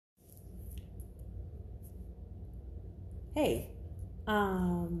Hey,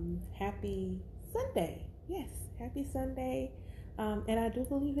 happy Sunday. Yes, happy Sunday. And I do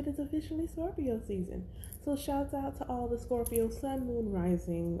believe it is officially Scorpio season. So shouts out to all the Scorpio Sun, Moon,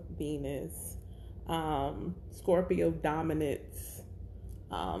 Rising, Venus, Scorpio dominance,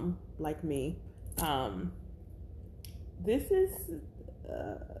 like me. Um, this is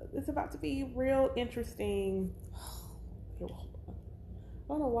it's about to be real interesting. I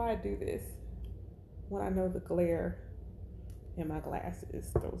don't know why I do this when I know the glare in my glasses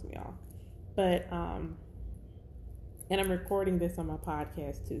throws me off. But and I'm recording this on my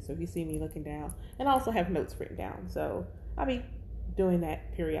podcast too. So if you see me looking down, and I also have notes written down, so I'll be doing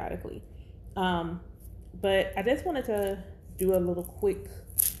that periodically. Um, but I just wanted to do a little quick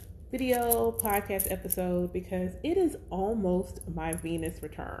video podcast episode because it is almost my Venus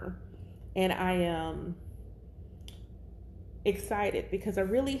return, and I am excited because I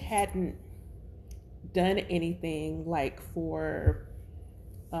really hadn't done anything like for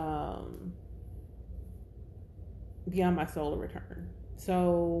um, beyond my solar return.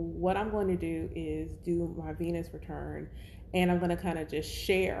 So what I'm going to do is do my Venus return, and I'm going to kind of just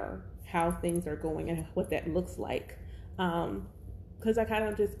share how things are going and what that looks like. Because I kind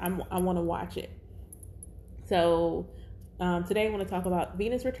of just I want to watch it. So today I want to talk about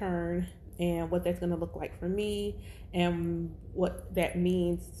Venus return and what that's going to look like for me and what that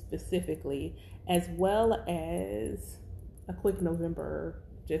means specifically, as well as a quick November,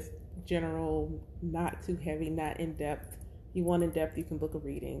 just general, not too heavy, not in depth. If you want in depth, you can book a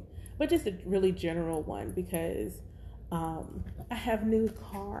reading, but just a really general one because I have new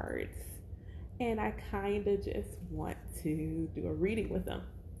cards and I kind of just want to do a reading with them.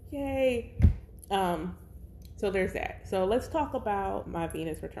 Yay! Um, so there's that. So let's talk about my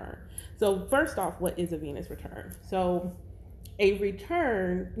Venus return. So first off, what is a Venus return? So a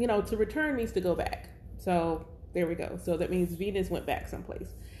return, to return means to go back. So there we go. So that means Venus went back someplace.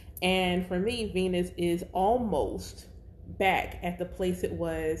 And for me, Venus is almost back at the place it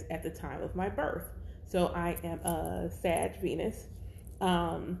was at the time of my birth. So I am a Sag Venus.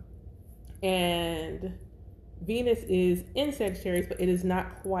 And Venus is in Sagittarius, but it is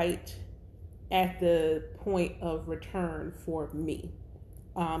not quite at the point of return for me.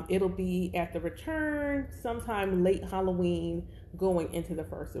 It'll be at the return sometime late Halloween going into the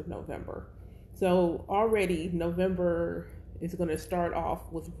 1st of November. So already November is going to start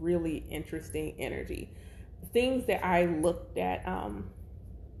off with really interesting energy. Things that I looked at,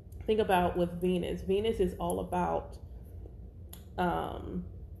 think about with Venus. Venus is all about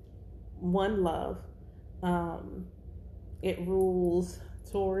one love. It rules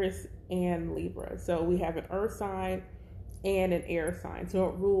Taurus and Libra. So we have an earth sign and an air sign. So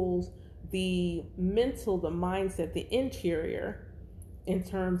it rules the mental, the mindset, the interior in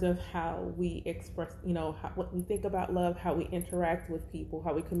terms of how we express, what we think about love, how we interact with people,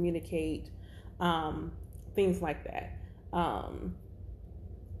 how we communicate, things like that.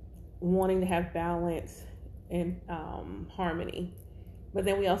 Wanting to have balance and harmony. But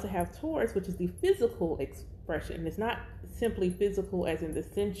then we also have Taurus, which is the physical expression. It's not simply physical as in the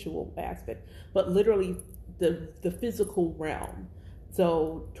sensual aspect, but literally the physical realm.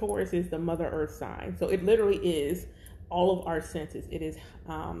 So Taurus is the Mother Earth sign. So it literally is all of our senses. It is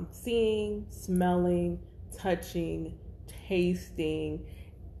seeing, smelling, touching, tasting.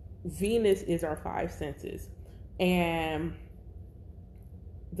 Venus is our five senses. And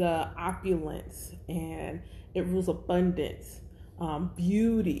the opulence, and it rules abundance,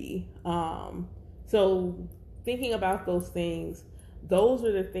 beauty. So thinking about those things, those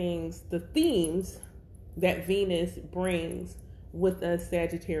are the things, the themes that Venus brings with a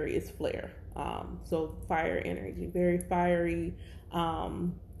Sagittarius flair. So fire energy, very fiery.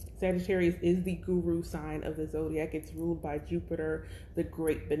 Sagittarius is the guru sign of the zodiac. It's ruled by Jupiter, the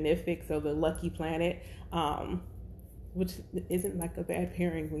great benefic, so the lucky planet, which isn't like a bad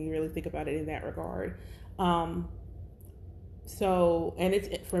pairing when you really think about it in that regard. So, and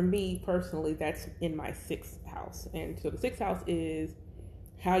it's, for me personally, that's in my sixth house. And so the sixth house is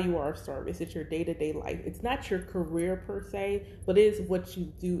how you are of service. It's your day-to-day life. It's not your career per se, but it is what you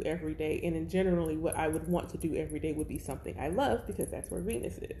do every day. And in generally, what I would want to do every day would be something I love, because that's where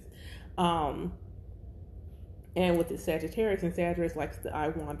Venus is. And with the Sagittarius, and Sagittarius likes the I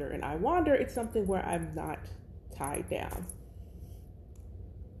wander, and I wander, it's something where I'm not tied down.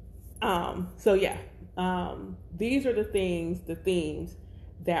 So yeah, these are the things, the themes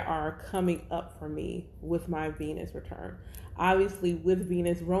that are coming up for me with my Venus return. Obviously, with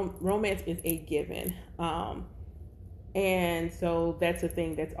Venus, romance is a given. And so that's a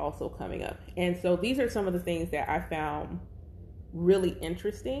thing that's also coming up. And so these are some of the things that I found really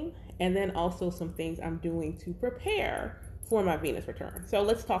interesting. And then also some things I'm doing to prepare for my Venus return. So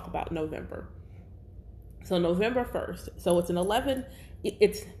let's talk about November. So November 1st. So it's an 11.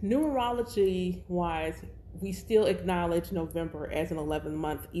 It's numerology wise, we still acknowledge November as an 11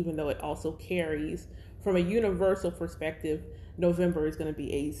 month, even though it also carries, from a universal perspective, November is going to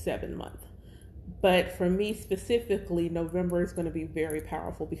be a 7 month. But for me specifically, November is going to be very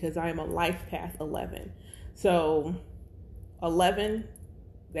powerful because I am a life path 11. So 11,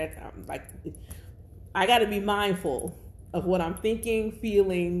 that's like, I got to be mindful of what I'm thinking,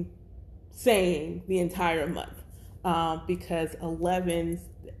 feeling, saying the entire month, because 11's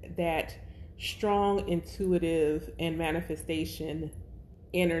that strong intuitive and manifestation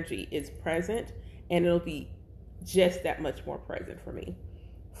energy is present, and it'll be just that much more present for me.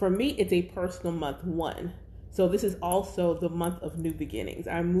 For me, it's a personal month 1. So this is also the month of new beginnings.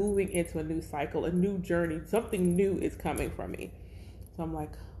 I'm moving into a new cycle, a new journey. Something new is coming from me. So I'm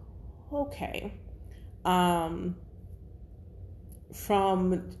like, okay. From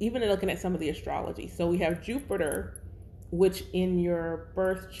even looking at some of the astrology. So we have Jupiter, which in your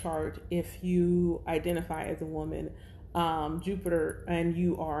birth chart, if you identify as a woman, Jupiter, and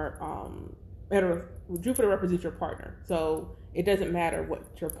you are Jupiter represents your partner. So it doesn't matter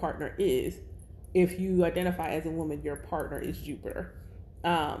what your partner is. If you identify as a woman, your partner is Jupiter.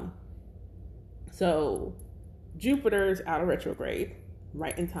 So Jupiter's out of retrograde,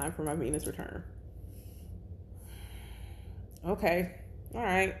 right in time for my Venus return. Okay. All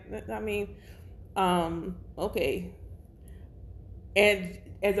right. I mean, okay. And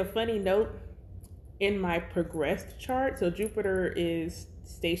as a funny note, in my progressed chart, so Jupiter is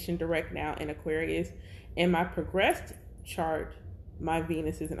stationed direct now in Aquarius. In my progressed chart, my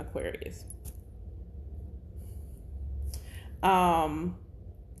Venus is in Aquarius.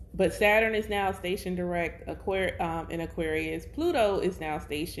 But Saturn is now stationed direct in Aquarius. Pluto is now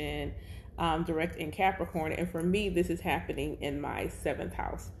stationed direct in Capricorn. And for me, this is happening in my 7th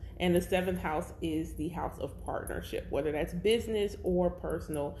house. And the 7th house is the house of partnership, whether that's business or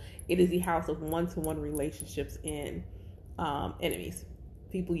personal. It is the house of one-to-one relationships and enemies,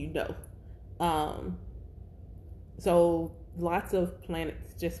 people you know. So lots of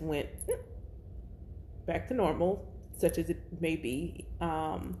planets just went back to normal, such as it may be.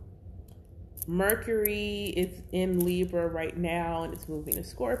 Mercury is in Libra right now, and it's moving to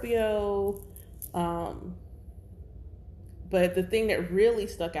Scorpio. But the thing that really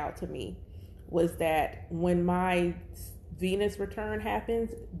stuck out to me was that when my Venus return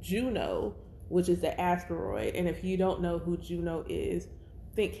happens, Juno, which is the asteroid, and if you don't know who Juno is,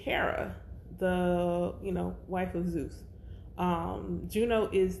 think Hera, the wife of Zeus. Juno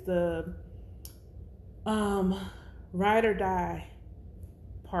is the ride or die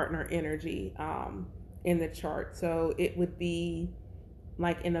partner energy in the chart. So it would be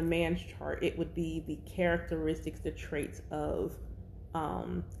like in a man's chart, it would be the characteristics, the traits of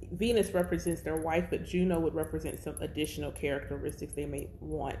Venus represents their wife, but Juno would represent some additional characteristics they may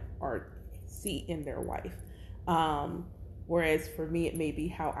want or see in their wife. Whereas for me, it may be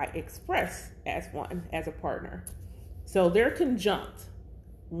how I express as a partner. So they're conjunct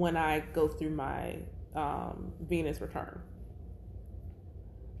when I go through my Venus return.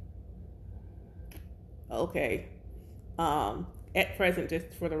 Okay. At present,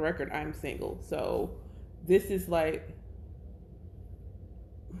 just for the record, I'm single. So this is like,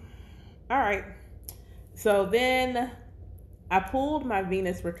 all right. So then I pulled my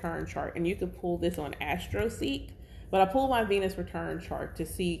Venus return chart, and you can pull this on AstroSeek, but I pulled my Venus return chart to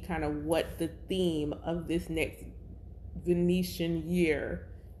see kind of what the theme of this next Venetian year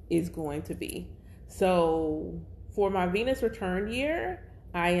is going to be. So for my Venus return year,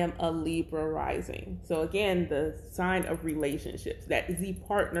 I am a Libra rising. So again, the sign of relationships, that is the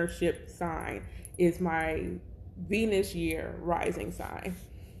partnership sign, is my Venus year rising sign.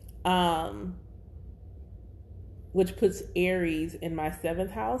 Which puts Aries in my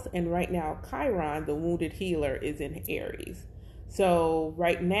 7th house. And right now, Chiron, the wounded healer, is in Aries. So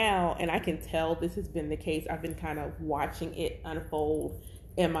right now, and I can tell this has been the case, I've been kind of watching it unfold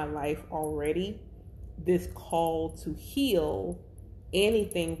in my life already. This call to heal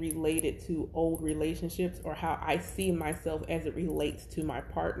anything related to old relationships or how I see myself as it relates to my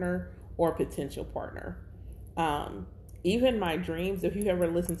partner or potential partner. Even my dreams, if you ever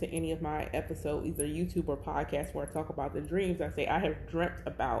listen to any of my episodes, either YouTube or podcast where I talk about the dreams, I say I have dreamt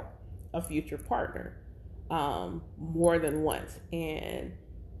about a future partner more than once. And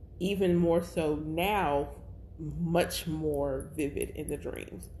even more so now, much more vivid in the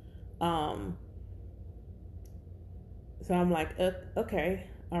dreams. So I'm like, okay,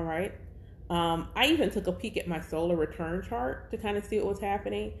 all right. I even took a peek at my solar return chart to kind of see what was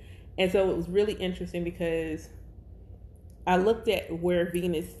happening. And so it was really interesting because I looked at where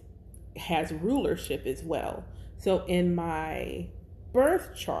Venus has rulership as well. So in my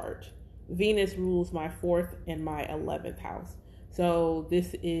birth chart, Venus rules my fourth and my 11th house. So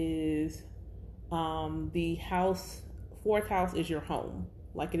this is the house, fourth house is your home.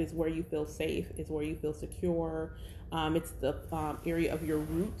 Like, it is where you feel safe, it's where you feel secure. It's the area of your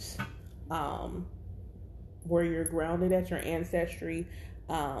roots, where you're grounded at your ancestry,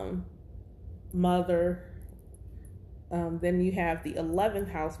 mother. Then you have the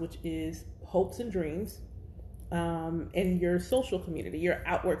 11th house, which is hopes and dreams, and your social community, your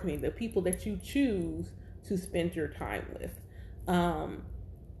outward community, the people that you choose to spend your time with.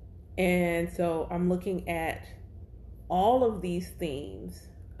 And so I'm looking at all of these themes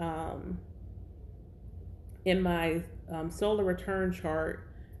in my solar return chart.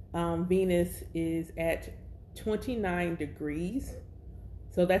 Venus is at 29 degrees.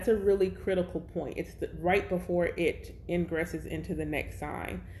 So that's a really critical point. It's right before it ingresses into the next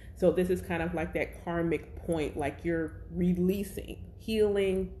sign. So this is kind of like that karmic point, like you're releasing,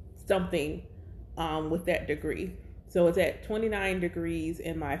 healing something with that degree. So it's at 29 degrees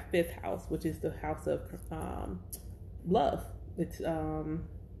in my fifth house, which is the house of love. It's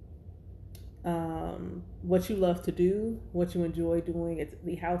what you love to do, what you enjoy doing. It's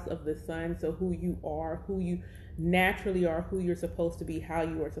the house of the sun. So who you are, who you naturally are, who you're supposed to be, how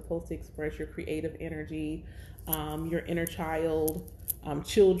you are supposed to express your creative energy, your inner child,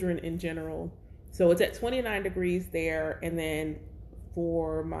 children in general. So it's at 29 degrees there. And then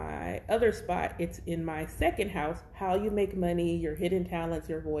for my other spot, it's in my second house, how you make money, your hidden talents,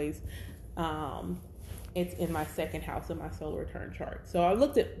 your voice. It's in my second house of my solar return chart. So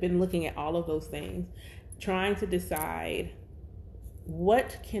I've been looking at all of those things, trying to decide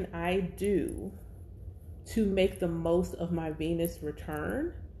what can I do to make the most of my Venus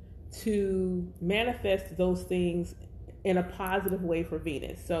return, to manifest those things in a positive way for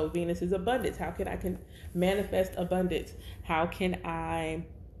Venus. So Venus is abundance. How can I manifest abundance? How can I,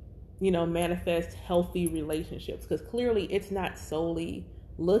 manifest healthy relationships? Because clearly it's not solely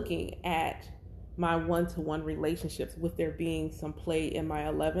looking at my one-to-one relationships with there being some play in my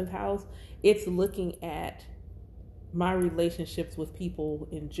 11th house. It's looking at my relationships with people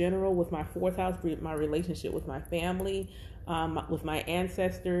in general, with my fourth house, my relationship with my family, with my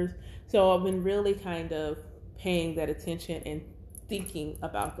ancestors. So I've been really kind of paying that attention and thinking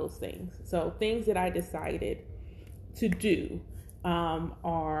about those things. So things that I decided to do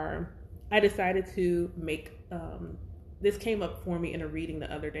are, I decided to make, this came up for me in a reading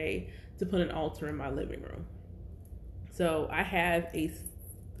the other day, to put an altar in my living room. So I have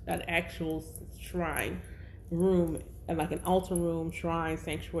an actual shrine room, like an altar room, shrine,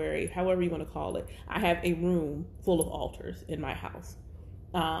 sanctuary, however you want to call it. I have a room full of altars in my house.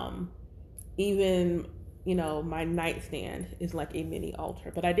 Even, my nightstand is like a mini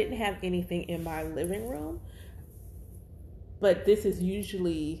altar, but I didn't have anything in my living room. But this is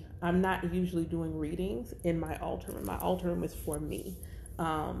I'm not usually doing readings in my altar room. My altar room is for me.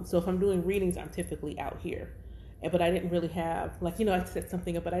 So if I'm doing readings, I'm typically out here. But I didn't really have, I set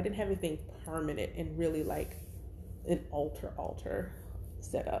something up, but I didn't have anything permanent and really like an altar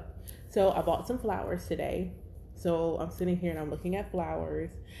set up. So I bought some flowers today. So I'm sitting here and I'm looking at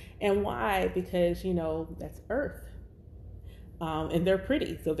flowers. And why? Because, that's earth. And they're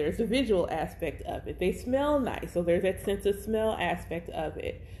pretty. So there's the visual aspect of it. They smell nice. So there's that sense of smell aspect of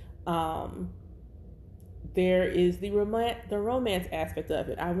it. There is the romance aspect of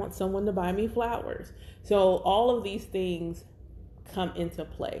it. I want someone to buy me flowers. So all of these things come into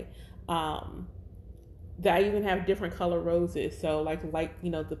play. I even have different color roses. So like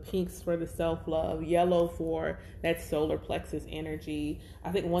the pinks for the self-love, yellow for that solar plexus energy.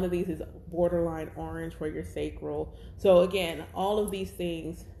 I think one of these is borderline orange for your sacral. So again, all of these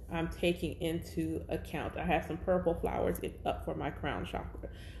things I'm taking into account. I have some purple flowers up for my crown chakra.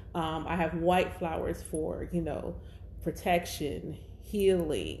 I have white flowers for, protection,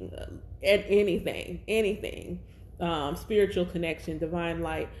 healing, and anything, spiritual connection, divine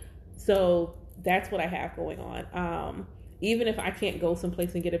light. So that's what I have going on. Even if I can't go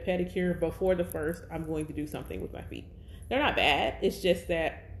someplace and get a pedicure before the first, I'm going to do something with my feet. They're not bad. It's just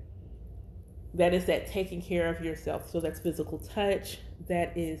that is that taking care of yourself. So that's physical touch.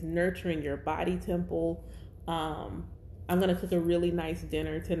 That is nurturing your body temple. I'm going to cook a really nice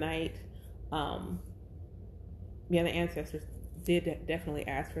dinner tonight. The ancestors did definitely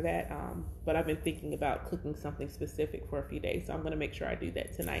ask for that. But I've been thinking about cooking something specific for a few days. So I'm going to make sure I do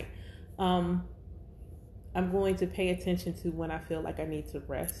that tonight. I'm going to pay attention to when I feel like I need to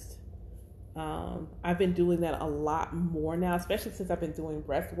rest. I've been doing that a lot more now, especially since I've been doing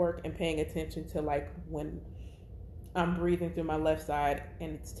breath work and paying attention to like when I'm breathing through my left side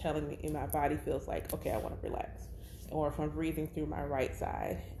and it's telling me, and my body feels like, okay, I want to relax. Or if I'm breathing through my right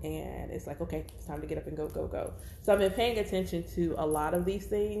side and it's like, okay, it's time to get up and go, go, go. So I've been paying attention to a lot of these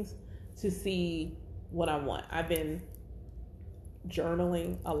things to see what I want. I've been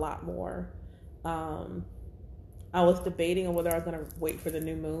journaling a lot more. I was debating on whether I was going to wait for the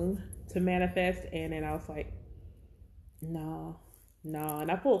new moon to manifest. And then I was like, no, no. And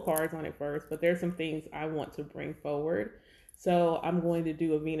I pulled cards on it first, but there's some things I want to bring forward. So I'm going to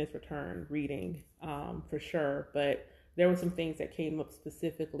do a Venus return reading for sure. But there were some things that came up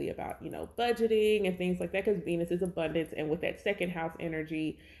specifically about, budgeting and things like that, because Venus is abundance. And with that second house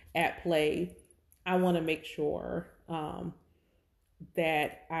energy at play, I want to make sure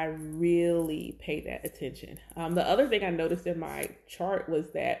that I really pay that attention. The other thing I noticed in my chart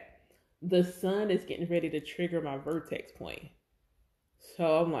was that the sun is getting ready to trigger my vertex point.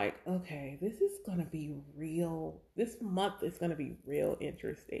 So I'm like, okay, this is going to be real. This month is going to be real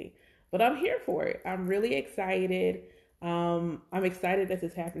interesting, but I'm here for it. I'm really excited. I'm excited that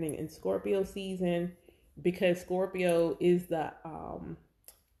this is happening in Scorpio season because Scorpio is the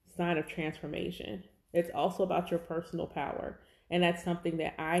sign of transformation. It's also about your personal power. And that's something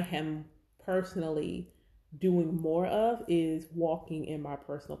that I am personally doing more of, is walking in my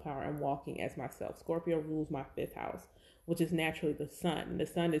personal power and walking as myself. Scorpio rules my fifth house, which is naturally the sun. The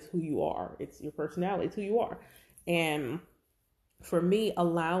sun is who you are. It's your personality. It's who you are. And for me,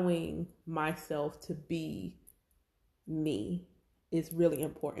 allowing myself to be me is really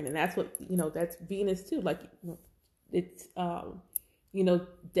important. And that's what, that's Venus too. Like, it's,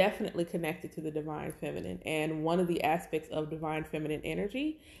 definitely connected to the divine feminine. And one of the aspects of divine feminine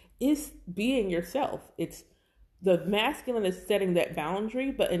energy is being yourself. It's the masculine is setting that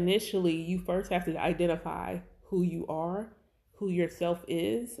boundary, but initially you first have to identify who you are, who yourself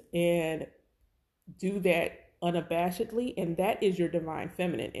is, and do that unabashedly. And that is your divine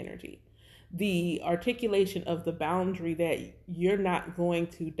feminine energy. The articulation of the boundary that you're not going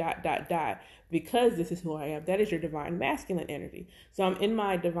to ... because this is who I am, that is your divine masculine energy. So I'm in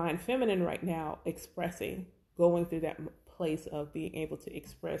my divine feminine right now, expressing, going through that place of being able to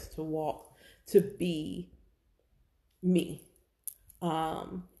express, to walk, to be me.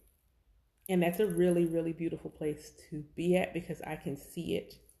 And that's a really, really beautiful place to be at because I can see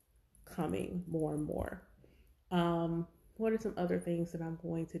it coming more and more. What are some other things that I'm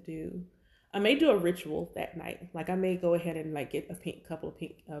going to do? I may do a ritual that night. Like I may go ahead and like get a couple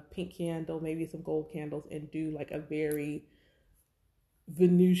of pink candle, maybe some gold candles, and do like a very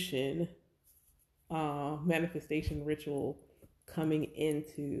Venusian manifestation ritual coming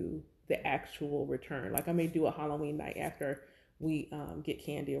into the actual return. Like I may do a Halloween night after we get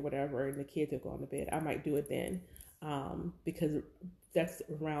candy or whatever, and the kids have gone to bed. I might do it then because that's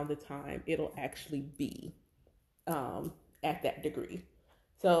around the time it'll actually be at that degree.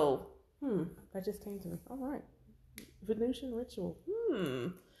 So. That just came to me. All right. Venusian ritual.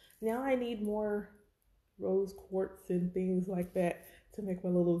 Now I need more rose quartz and things like that to make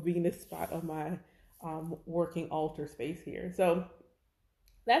my little Venus spot on my working altar space here. So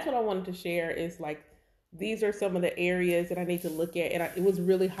that's what I wanted to share, is like, these are some of the areas that I need to look at. And it was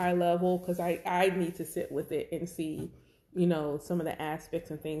really high level because I need to sit with it and see, some of the aspects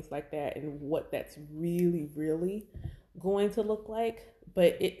and things like that and what that's really, really going to look like.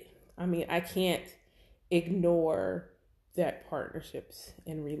 But I can't ignore that partnerships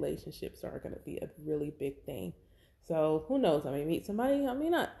and relationships are going to be a really big thing. So who knows? I may meet somebody, I may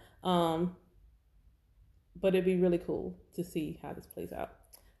not. But it'd be really cool to see how this plays out.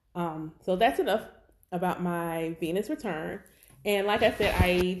 So that's enough about my Venus return. And like I said,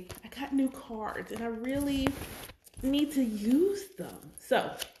 I got new cards and I really need to use them.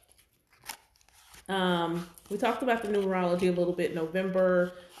 So we talked about the numerology a little bit,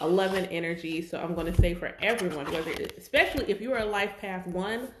 November 11 energy. So I'm going to say for everyone, especially if you're a life path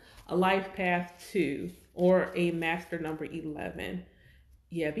 1, a life path 2, or a master number 11,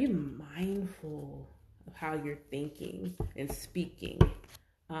 be mindful of how you're thinking and speaking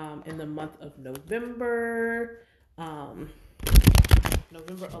in the month of November.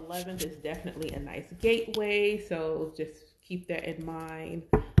 November 11th is definitely a nice gateway, so just keep that in mind.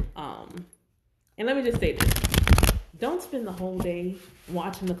 And let me just say this. Don't spend the whole day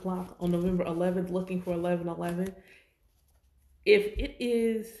watching the clock on November 11th looking for 11:11. If it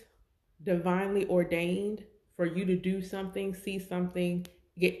is divinely ordained for you to do something, see something,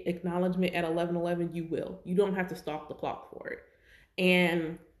 get acknowledgement at 11:11, you will. You don't have to stalk the clock for it.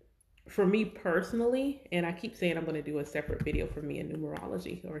 And for me personally, and I keep saying I'm going to do a separate video for me in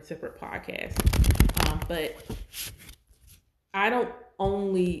numerology or a separate podcast, but I don't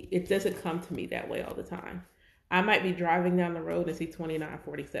only, it doesn't come to me that way all the time. I might be driving down the road and see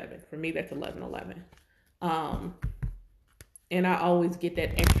 2947. For me, that's 1111. Um, and I always get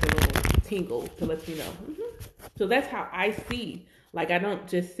that extra little tingle to let me know. So that's how I see. Like, I don't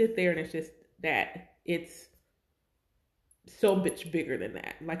just sit there and it's just that. It's so much bigger than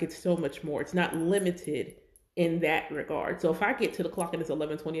that. Like, it's so much more. It's not limited in that regard. So if I get to the clock and it's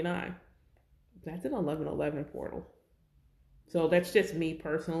 11:29, that's an 11:11 portal. So that's just me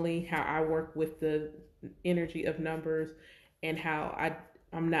personally, how I work with the energy of numbers and how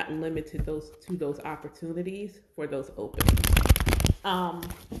I'm not limited to those opportunities for those openings. Um,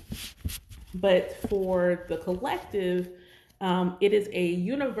 but for the collective, it is a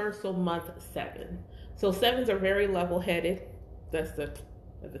universal month 7. So 7s are very level-headed. That's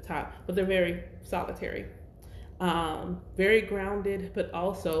at the top, but they're very solitary, very grounded, but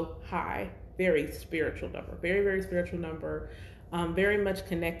also high. Very spiritual number. Very, very spiritual number. Very much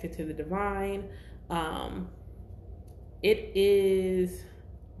connected to the divine. It is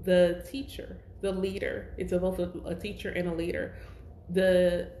the teacher, the leader. It's both a teacher and a leader.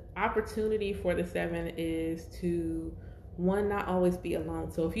 The opportunity for the 7 is to, one, not always be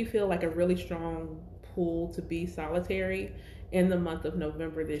alone. So if you feel like a really strong pull to be solitary in the month of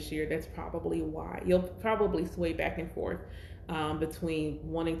November this year, that's probably why. You'll probably sway back and forth between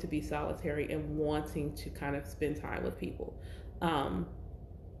wanting to be solitary and wanting to kind of spend time with people.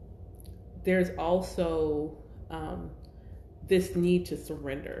 There's also this need to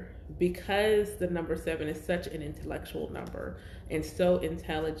surrender, because the number 7 is such an intellectual number and so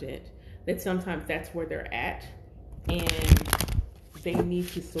intelligent that sometimes that's where they're at, and they need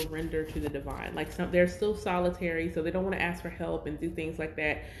to surrender to the divine. Like, they're still solitary, so they don't want to ask for help and do things like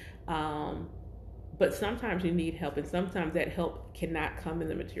that. But sometimes you need help, and sometimes that help cannot come in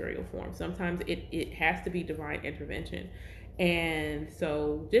the material form. Sometimes it has to be divine intervention. And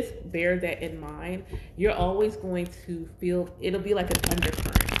so just bear that in mind. You're always going to feel, it'll be like an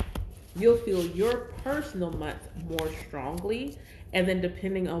undercurrent. You'll feel your personal month more strongly, and then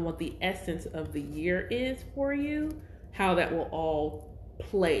depending on what the essence of the year is for you, how that will all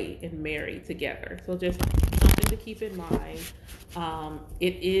play and marry together. So just something to keep in mind.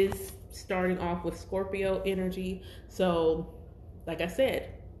 It is starting off with Scorpio energy. So like I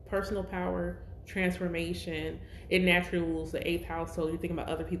said, personal power, transformation, it naturally rules the 8th house. So you're thinking about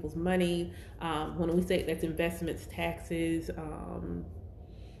other people's money. When we say that's investments, taxes,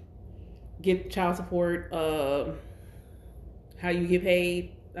 get child support, how you get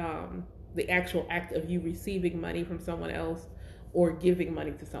paid, the actual act of you receiving money from someone else or giving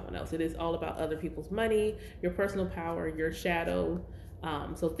money to someone else. It is all about other people's money, your personal power, your shadow.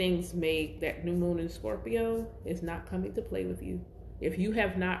 So things that new moon in Scorpio is not coming to play with you. If you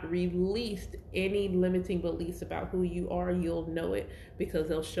have not released any limiting beliefs about who you are, you'll know it, because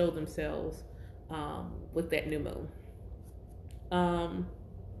they'll show themselves with that new moon.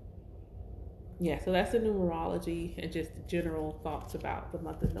 Yeah, so that's the numerology and just general thoughts about the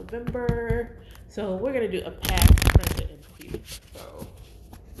month of November. So we're going to do a past, present, and future. So,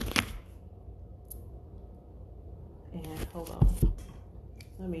 and hold on.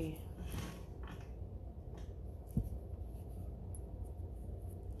 Let me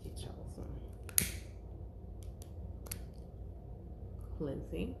get y'all some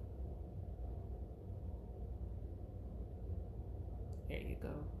cleansing. There you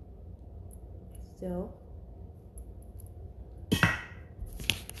go. Still.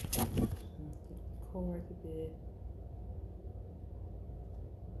 Chords a bit.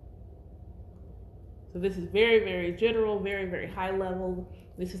 So this is very, very general, very, very high level.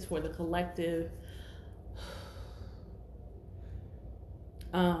 This is for the collective.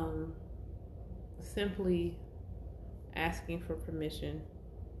 Simply asking for permission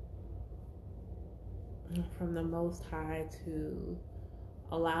from the Most High to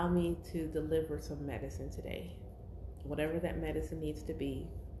allow me to deliver some medicine today. Whatever that medicine needs to be.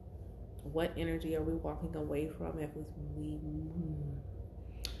 What energy are we walking away from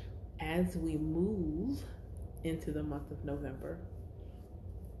as we move into the month of November?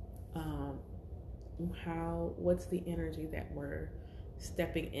 What's the energy that we're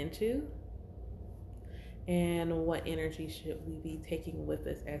stepping into? And what energy should we be taking with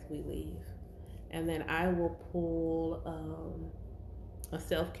us as we leave? And then I will pull a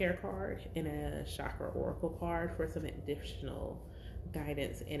self-care card and a chakra oracle card for some additional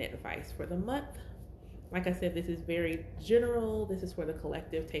guidance and advice for the month. Like I said, this is very general. This is for the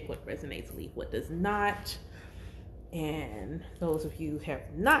collective. Take what resonates, leave what does not. And those of you who have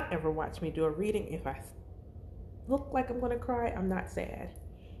not ever watched me do a reading, if I look like I'm going to cry, I'm not sad.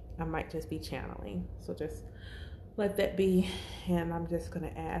 I might just be channeling. So just let that be. And I'm just going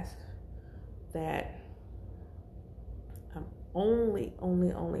to ask that I'm only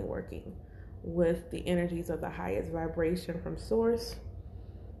working with the energies of the highest vibration from source.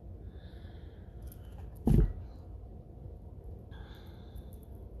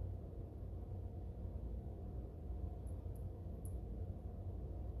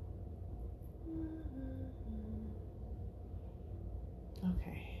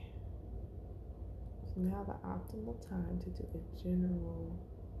 Okay. So now the optimal time to do a general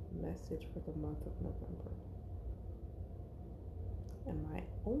message for the month of November. Am I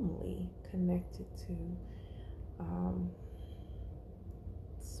only connected to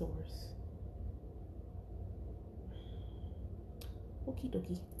source? Okie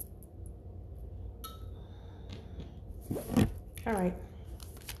dokie. All right.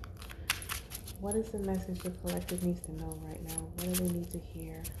 What is the message the collective needs to know right now? What do they need to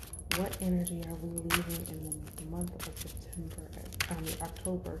hear? What energy are we leaving in the month of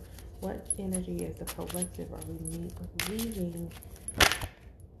October? What energy is the collective are we leaving?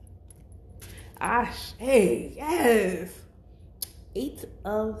 Hey, yes. 8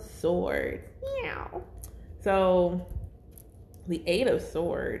 of Swords. Meow. So the 8 of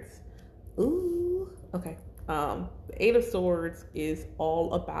Swords. Ooh. Okay. The 8 of Swords is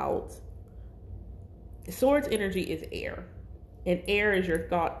all about, Swords energy is air. And air is your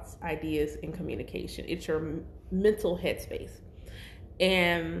thoughts, ideas, and communication. It's your mental headspace.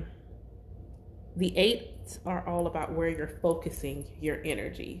 And the 8s are all about where you're focusing your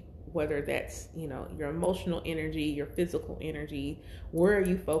energy, whether that's, your emotional energy, your physical energy. Where are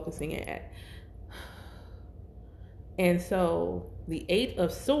you focusing at? And so the 8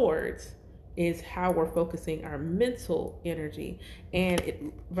 of Swords is how we're focusing our mental energy.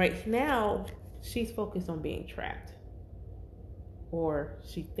 And right now, she's focused on being trapped. Or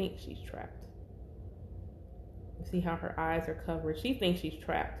she thinks she's trapped. You see how her eyes are covered? She thinks she's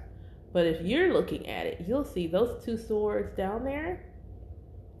trapped. But if you're looking at it, you'll see those 2 swords down there.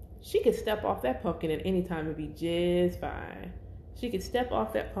 She could step off that pumpkin at any time and be just fine. She could step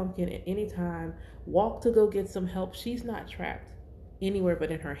off that pumpkin at any time, walk to go get some help. She's not trapped anywhere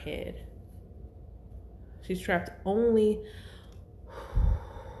but in her head. She's trapped only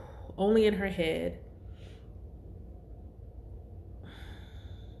in her head.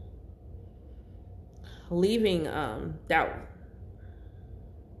 Leaving doubt,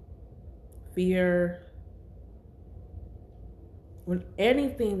 fear, when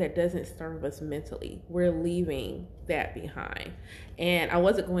anything that doesn't serve us mentally, we're leaving that behind. And I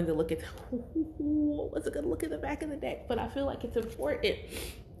wasn't going to look at the back of the deck, but I feel like it's important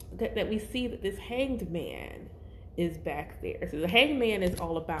that we see that this Hanged Man is back there. So the Hanged Man is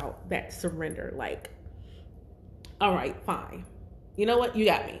all about that surrender. Like, all right, fine. You know what? You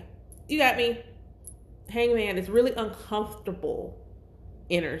got me. Hangman is really uncomfortable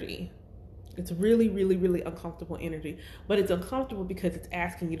energy. It's really, really, really uncomfortable energy. But it's uncomfortable because it's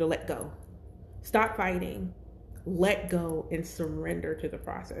asking you to let go. Stop fighting. Let go and surrender to the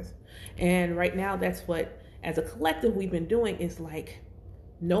process. And right now, that's what, as a collective, we've been doing is like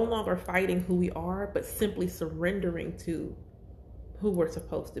no longer fighting who we are, but simply surrendering to who we're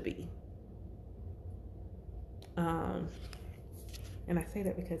supposed to be. And I say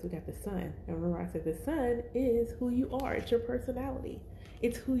that because we got the sun. And remember I said the sun is who you are. It's your personality.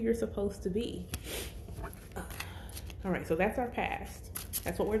 It's who you're supposed to be. All right, so that's our past.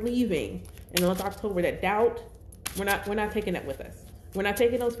 That's what we're leaving. And it's October, that doubt, we're not taking that with us. We're not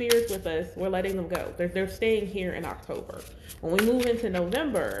taking those fears with us. We're letting them go. They're staying here in October. When we move into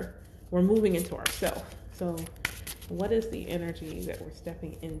November, we're moving into ourselves. So what is the energy that we're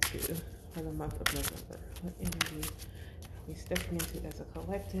stepping into for the month of November? What energy are we stepping into as a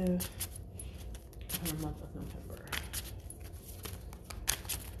collective for the month of November?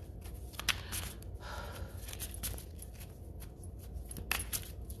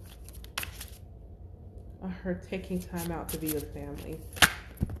 I heard taking time out to be with family.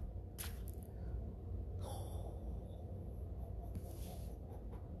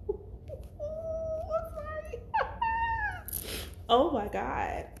 I'm sorry. Oh my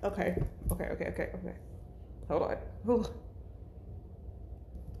God. Okay. Hold on. Ooh.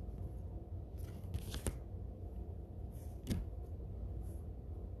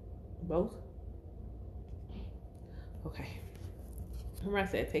 Both? Okay. Remember I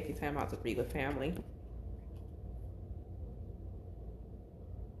said taking time out to be with family.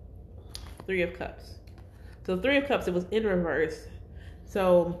 3 of Cups. So the 3 of Cups, it was in reverse.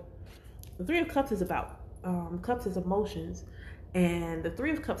 So the 3 of Cups is about Cups is emotions, and the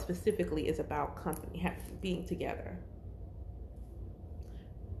Three of Cups specifically is about company, being together.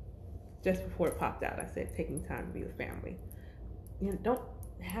 Just before it popped out, I said taking time to be with family. You don't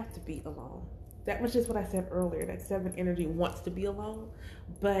have to be alone. That was just what I said earlier. That seven energy wants to be alone,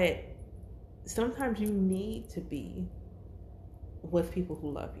 but sometimes you need to be with people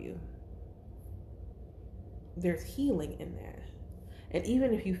who love you. There's healing in that. And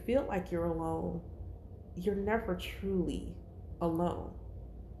even if you feel like you're alone, you're never truly alone.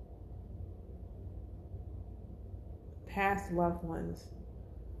 Past loved ones,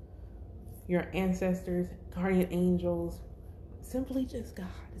 your ancestors, guardian angels, simply just God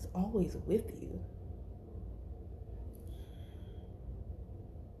is always with you.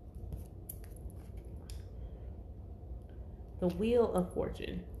 The Wheel of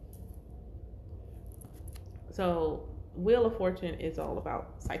Fortune. So, Wheel of Fortune is all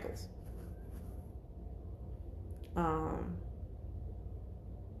about cycles.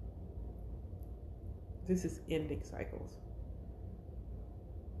 This is ending cycles.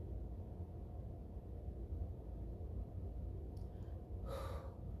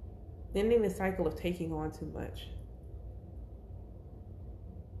 Ending the cycle of taking on too much.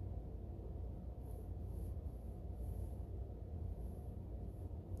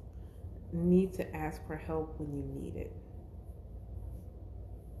 Need to ask for help when you need it.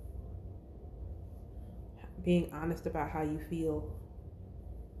 Being honest about how you feel.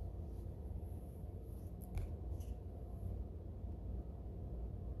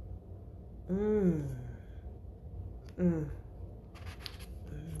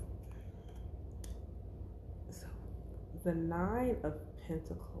 So, the Nine of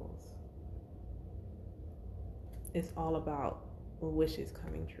Pentacles is all about wishes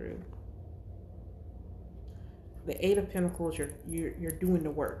coming true. The Eight of Pentacles, you're doing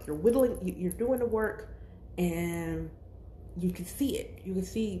the work. You're doing the work, and you can see it. You can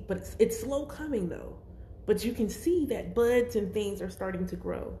see, but it's slow coming though. But you can see that buds and things are starting to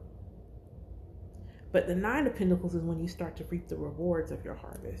grow. But the Nine of Pentacles is when you start to reap the rewards of your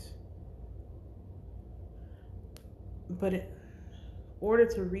harvest. But in order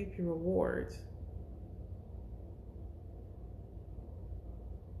to reap your rewards,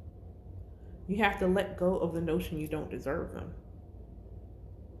 you have to let go of the notion you don't deserve them.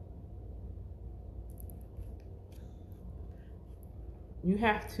 You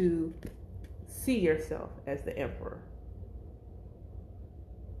have to see yourself as the Emperor.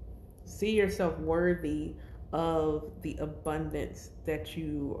 See yourself worthy of the abundance that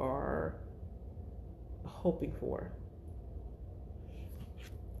you are hoping for.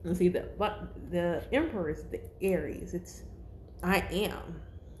 And see, the Emperor is the Aries. It's I am.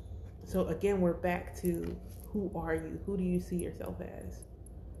 So again, we're back to who are you? Who do you see yourself as?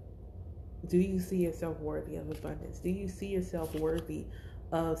 Do you see yourself worthy of abundance? Do you see yourself worthy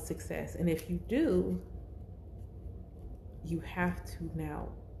of success? And if you do, you have to now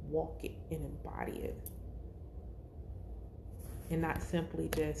walk it and embody it. And not simply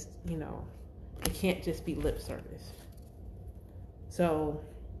just, it can't just be lip service. So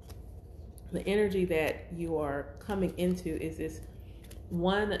the energy that you are coming into is this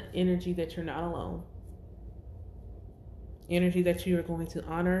one energy that you're not alone. Energy that you are going to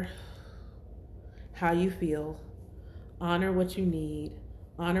honor how you feel, honor what you need,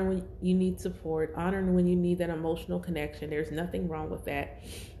 honor when you need support, honor when you need that emotional connection. There's nothing wrong with that.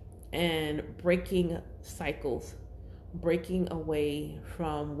 And breaking cycles, breaking away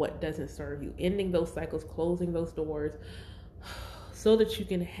from what doesn't serve you, ending those cycles, closing those doors so that you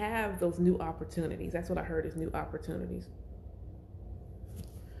can have those new opportunities. That's what I heard is new opportunities.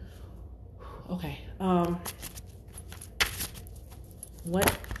 Okay.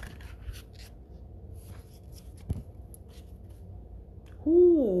 What?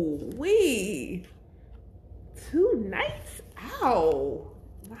 Ooh, wee. 2 nights? Ow.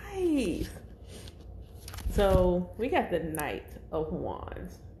 Nice. So we got the Knight of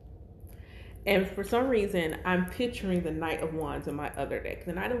Wands. And for some reason, I'm picturing the Knight of Wands in my other deck.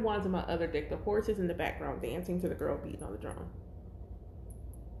 The Knight of Wands in my other deck, the horse is in the background dancing to the girl beating on the drum.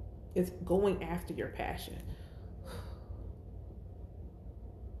 It's going after your passion.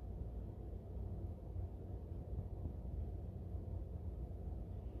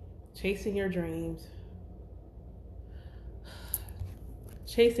 Chasing your dreams.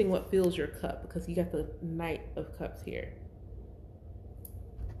 Chasing what fills your cup, because you got the Knight of Cups here.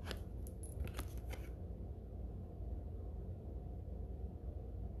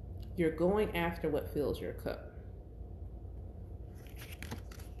 You're going after what fills your cup.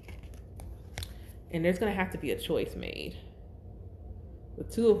 And there's going to have to be a choice made. The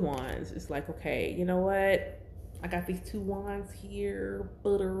Two of Wands. It's like, okay, you know what? I got these two wands here,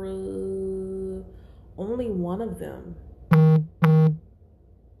 but only one of them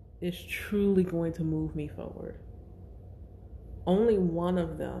is truly going to move me forward. Only one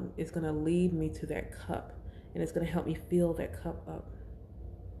of them is going to lead me to that cup, and it's going to help me fill that cup up.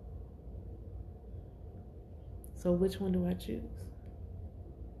 So which one do I choose?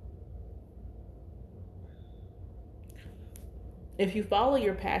 If you follow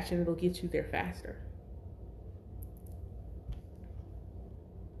your passion, it'll get you there faster.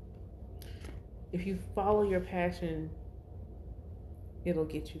 If you follow your passion, it'll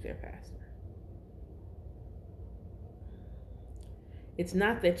get you there faster. It's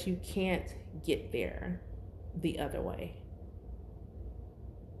not that you can't get there the other way.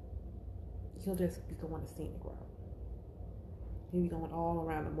 You'll just be going a scenic route. You'll be going all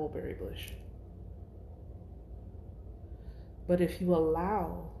around the mulberry bush. But if you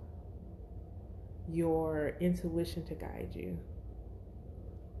allow your intuition to guide you,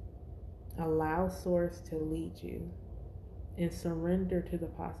 allow Source to lead you, and surrender to the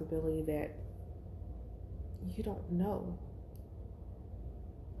possibility that you don't know,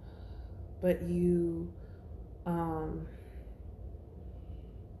 but you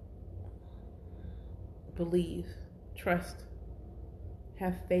believe, trust,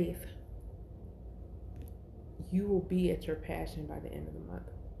 have faith, you will be at your passion by the end of the month.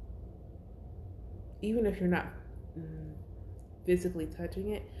 Even if you're not physically touching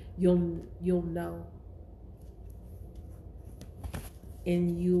it, you'll know,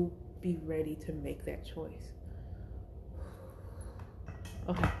 and you'll be ready to make that choice.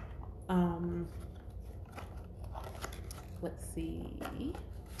 Okay. Let's see.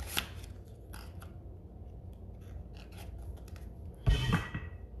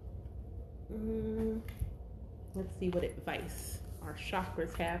 Let's see what advice our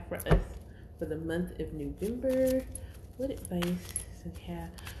chakras have for us for the month of November. What advice do we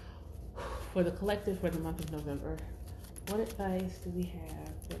have for the collective for the month of November? What advice do we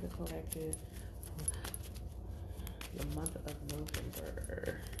have for the collective for the month of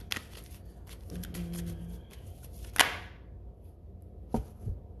November?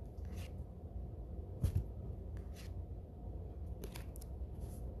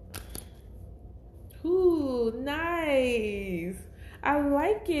 Ooh, nice. I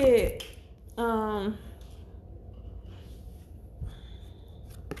like it.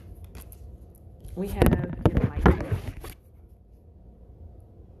 We have enlightenment.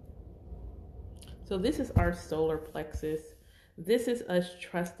 So this is our solar plexus. This is us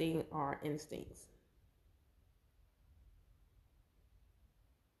trusting our instincts.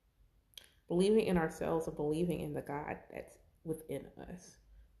 Believing in ourselves and believing in the God that's within us.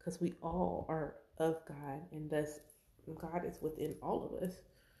 Because we all are of God, and thus God is within all of us.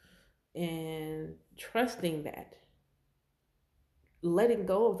 And trusting that. Letting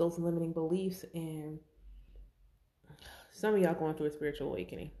go of those limiting beliefs. And some of y'all going through a spiritual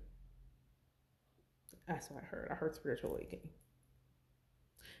awakening. That's what I heard. I heard spiritual awakening.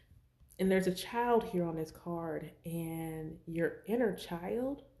 And there's a child here on this card, and your inner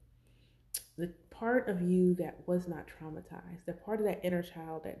child, the part of you that was not traumatized, the part of that inner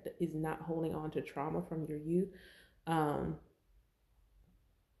child that is not holding on to trauma from your youth,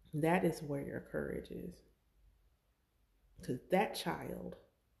 that is where your courage is. Because that child,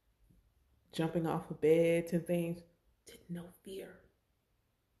 jumping off of beds and things, didn't know fear.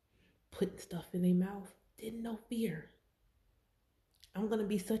 Putting stuff in their mouth, didn't know fear. I'm going to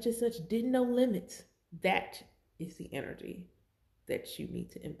be such and such, didn't know limits. That is the energy that you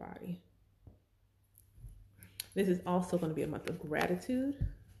need to embody. This is also going to be a month of gratitude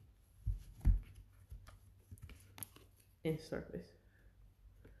and service.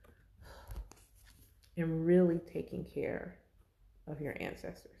 And really taking care of your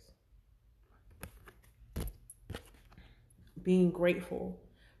ancestors. Being grateful.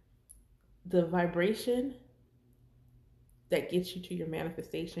 The vibration that gets you to your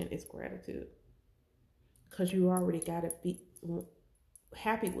manifestation is gratitude. Because you already got to be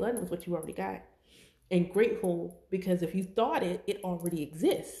happy with what you already got. And grateful because if you thought it, it already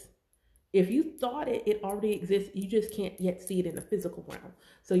exists. If you thought it, it already exists. You just can't yet see it in the physical realm.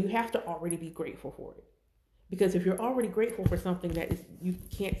 So you have to already be grateful for it. Because if you're already grateful for something that is you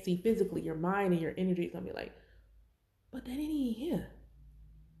can't see physically, your mind and your energy is going to be like, but that ain't even here.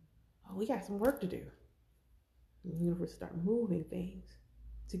 Oh, we got some work to do. And the universe start moving things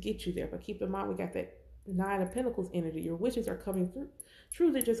to get you there. But keep in mind, we got that Nine of Pentacles energy. Your wishes are coming through.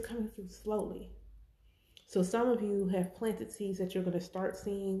 True, they're just coming through slowly. So some of you have planted seeds that you're going to start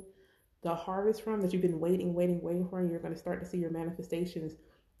seeing the harvest from, that you've been waiting for, and you're going to start to see your manifestations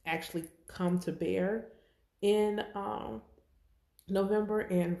actually come to bear in November.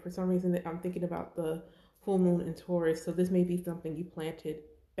 And for some reason, I'm thinking about the full moon in Taurus. So this may be something you planted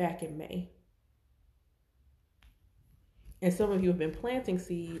back in May. And some of you have been planting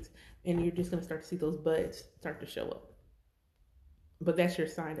seeds, and you're just going to start to see those buds start to show up. But that's your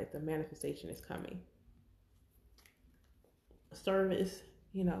sign that the manifestation is coming. Service,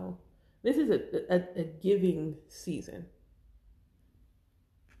 this is a giving season.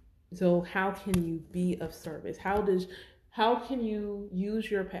 So how can you be of service? How can you use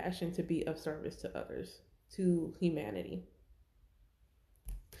your passion to be of service to others, to humanity?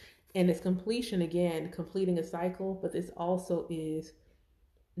 And it's completion, again, completing a cycle, but this also is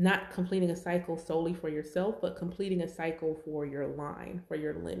not completing a cycle solely for yourself, but completing a cycle for your line, for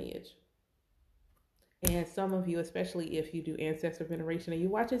your lineage. And some of you, especially if you do ancestor veneration and you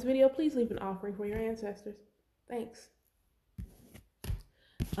watch this video, please leave an offering for your ancestors. Thanks.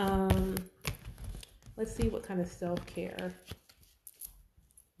 Let's see what kind of self-care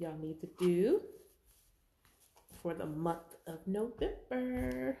y'all need to do for the month of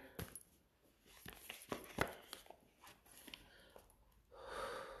November.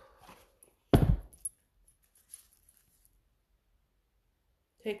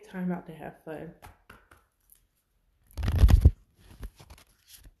 Take time out to have fun.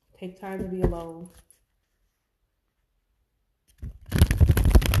 Take time to be alone.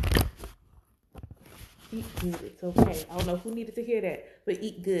 Eat good, it's okay. I don't know who needed to hear that, but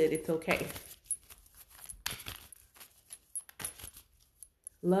eat good, it's okay.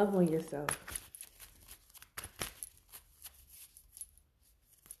 Love on yourself.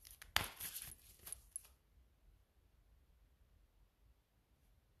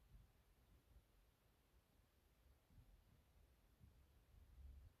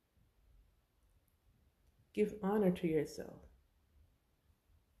 Give honor to yourself.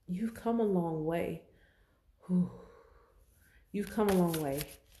 You've come a long way. You've come a long way.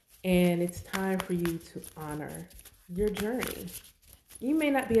 And it's time for you to honor your journey. You may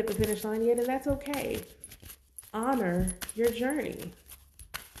not be at the finish line yet, and that's okay. Honor your journey.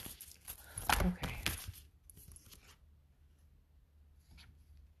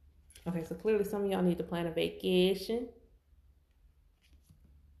 Okay, so clearly some of y'all need to plan a vacation.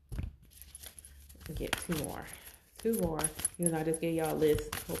 Get two more. Even though I just gave y'all a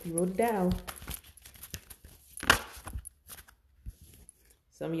list. Hope you wrote it down.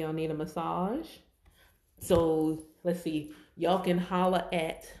 Some of y'all need a massage. So let's see. Y'all can holler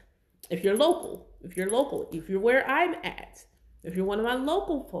at, if you're local, if you're where I'm at, if you're one of my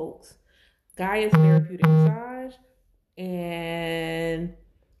local folks, Gaia's Therapeutic Massage. And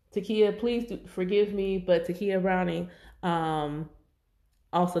Takia, please forgive me, but Takia Browning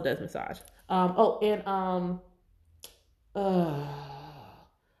also does massage. I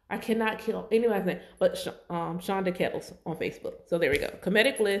cannot kill anyone's name, but Shonda Kettles on Facebook. So there we go.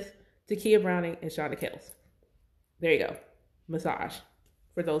 Comedic List, Takia Browning, and Shonda Kettles. There you go. Massage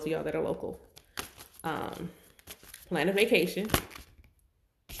for those of y'all that are local. Plan a vacation.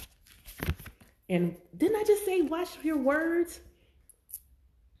 And didn't I just say watch your words?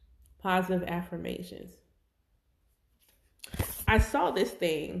 Positive affirmations. I saw this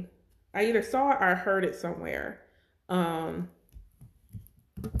thing. I either saw it or heard it somewhere. When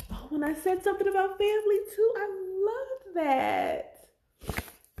I said something about family too, I love that.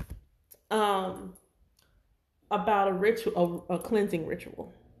 About a ritual, a cleansing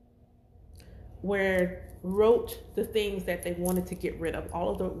ritual, where wrote the things that they wanted to get rid of, all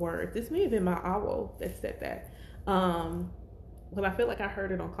of the words. This may have been my owl that said that. But I feel like I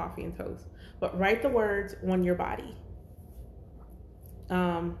heard it on Coffee and Toast. But write the words on your body.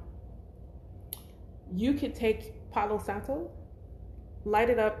 You could take Palo Santo, light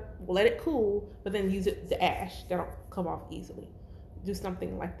it up, let it cool, but then use it the ash. That'll come off easily. Do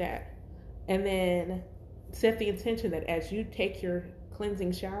something like that. And then set the intention that as you take your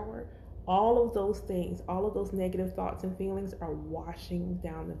cleansing shower, all of those things, all of those negative thoughts and feelings are washing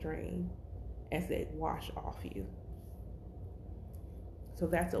down the drain as they wash off you. So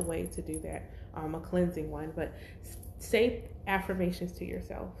that's a way to do that, a cleansing one. But say affirmations to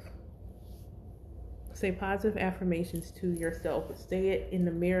yourself. Say positive affirmations to yourself. Say it in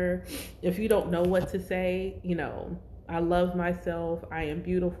the mirror. If you don't know what to say, I love myself. I am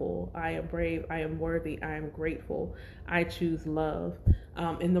beautiful. I am brave. I am worthy. I am grateful. I choose love.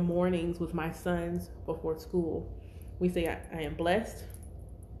 In the mornings with my sons before school, we say, I am blessed.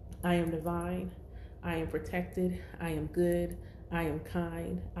 I am divine. I am protected. I am good. I am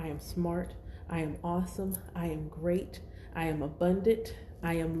kind. I am smart. I am awesome. I am great. I am abundant.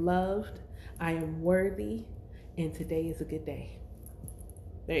 I am loved, I am worthy, and today is a good day.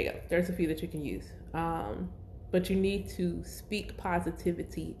 There you go. There's a few that you can use. But you need to speak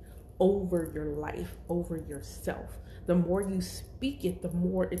positivity over your life, over yourself. The more you speak it, the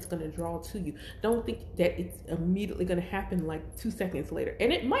more it's going to draw to you. Don't think that it's immediately going to happen like 2 seconds later.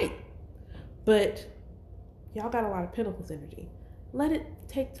 And it might. But y'all got a lot of Pentacles energy. Let it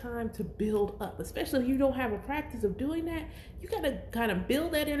take time to build up, especially if you don't have a practice of doing that. You got to kind of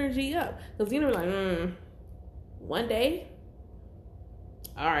build that energy up. Because you're like, one day,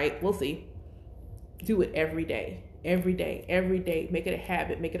 all right, we'll see. Do it every day, every day, every day. Make it a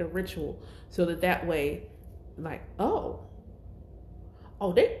habit, make it a ritual, so that way, like, okay,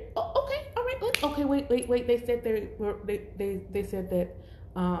 all right, okay, wait. They said they said that,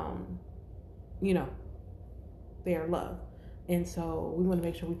 they are love, and so we want to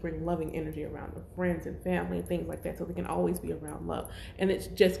make sure we bring loving energy around the friends and family and things like that, so they can always be around love, and it's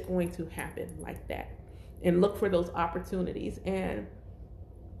just going to happen like that. And look for those opportunities, and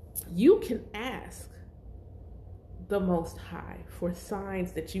you can ask the Most High for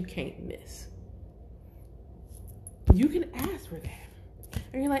signs that you can't miss. You can ask for that.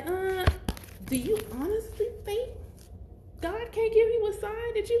 And you're like, do you honestly think God can't give you a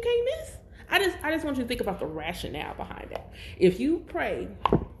sign that you can't miss? I just want you to think about the rationale behind that. If you pray,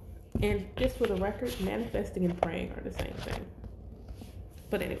 and just for the record, manifesting and praying are the same thing.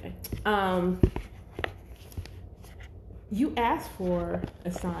 But anyway, you ask for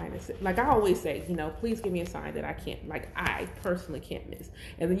a sign. Like I always say, please give me a sign that I personally can't miss.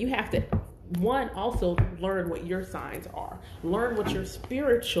 And then you have to, also learn what your signs are. Learn what your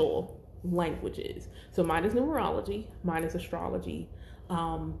spiritual language is. So mine is numerology, mine is astrology,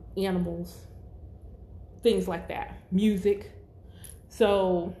 animals, things like that, music.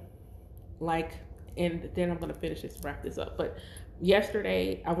 So and then I'm going to wrap this up. But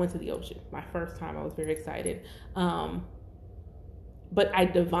yesterday I went to the ocean. My first time. I was very excited. But I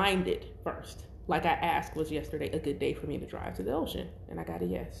divined it first. Like I asked, was yesterday a good day for me to drive to the ocean? And I got a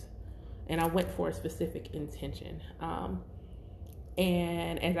yes. And I went for a specific intention.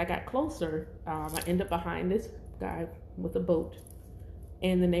 And as I got closer, I ended up behind this guy with a boat.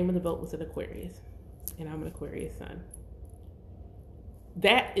 And the name of the boat was an Aquarius. And I'm an Aquarius sun.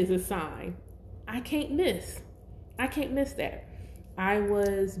 That is a sign I can't miss. I can't miss that. I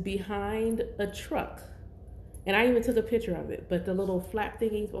was behind a truck. And I even took a picture of it, but the little flap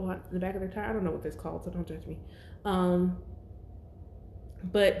thingies on the back of their tire, I don't know what that's called, so don't judge me.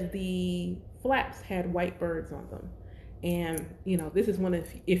 But the flaps had white birds on them. And, this is one of,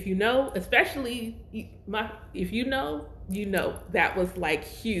 if you know, especially if you know, that was like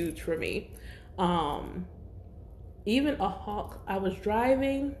huge for me. Even a hawk, I was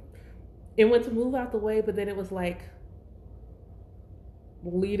driving, it went to move out the way, but then it was like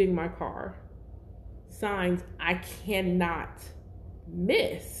leading my car. Signs I cannot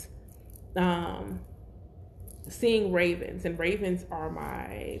miss. Seeing ravens, and ravens are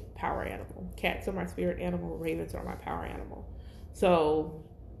my power animal. Cats are my spirit animal. Ravens are my power animal. So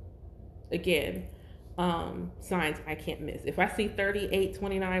again, signs I can't miss. If I see 38,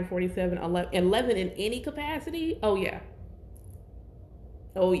 29, 47, 11 in any capacity, oh yeah.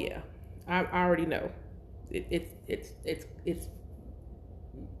 I already know. It's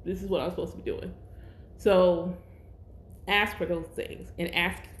this is what I'm supposed to be doing. So ask for those things, and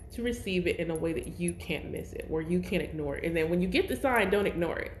ask to receive it in a way that you can't miss it, where you can't ignore it. And then when you get the sign, don't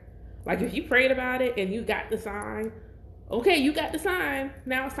ignore it. Like if you prayed about it and you got the sign, okay, you got the sign.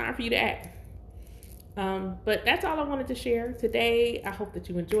 Now it's time for you to act. But that's all I wanted to share today. I hope that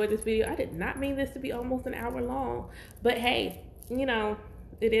you enjoyed this video. I did not mean this to be almost an hour long, but hey,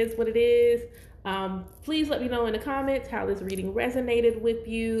 it is what it is. Please let me know in the comments how this reading resonated with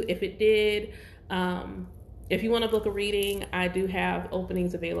you. If it did, if you want to book a reading, I do have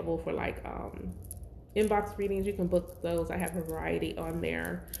openings available for inbox readings. You can book those. I have a variety on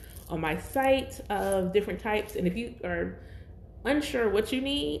there on my site of different types. And if you are unsure what you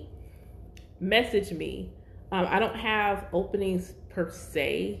need, message me. I don't have openings per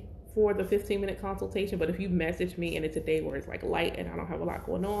se for the 15-minute consultation, but if you message me and it's a day where it's light and I don't have a lot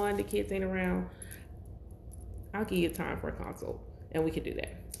going on, the kids ain't around, I'll give you time for a consult and we can do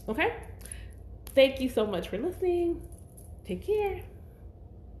that. Okay? Thank you so much for listening. Take care.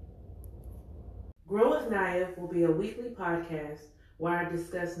 Grow with Naya will be a weekly podcast where I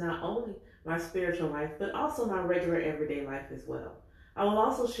discuss not only my spiritual life, but also my regular everyday life as well. I will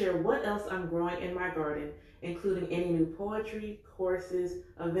also share what else I'm growing in my garden, including any new poetry, courses,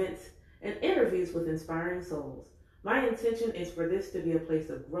 events, and interviews with inspiring souls. My intention is for this to be a place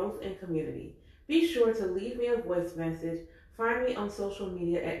of growth and community. Be sure to leave me a voice message Find me on social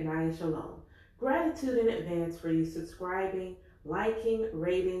media at Naya Shalom. Gratitude in advance for you subscribing, liking,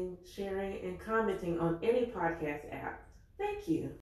 rating, sharing, and commenting on any podcast app. Thank you.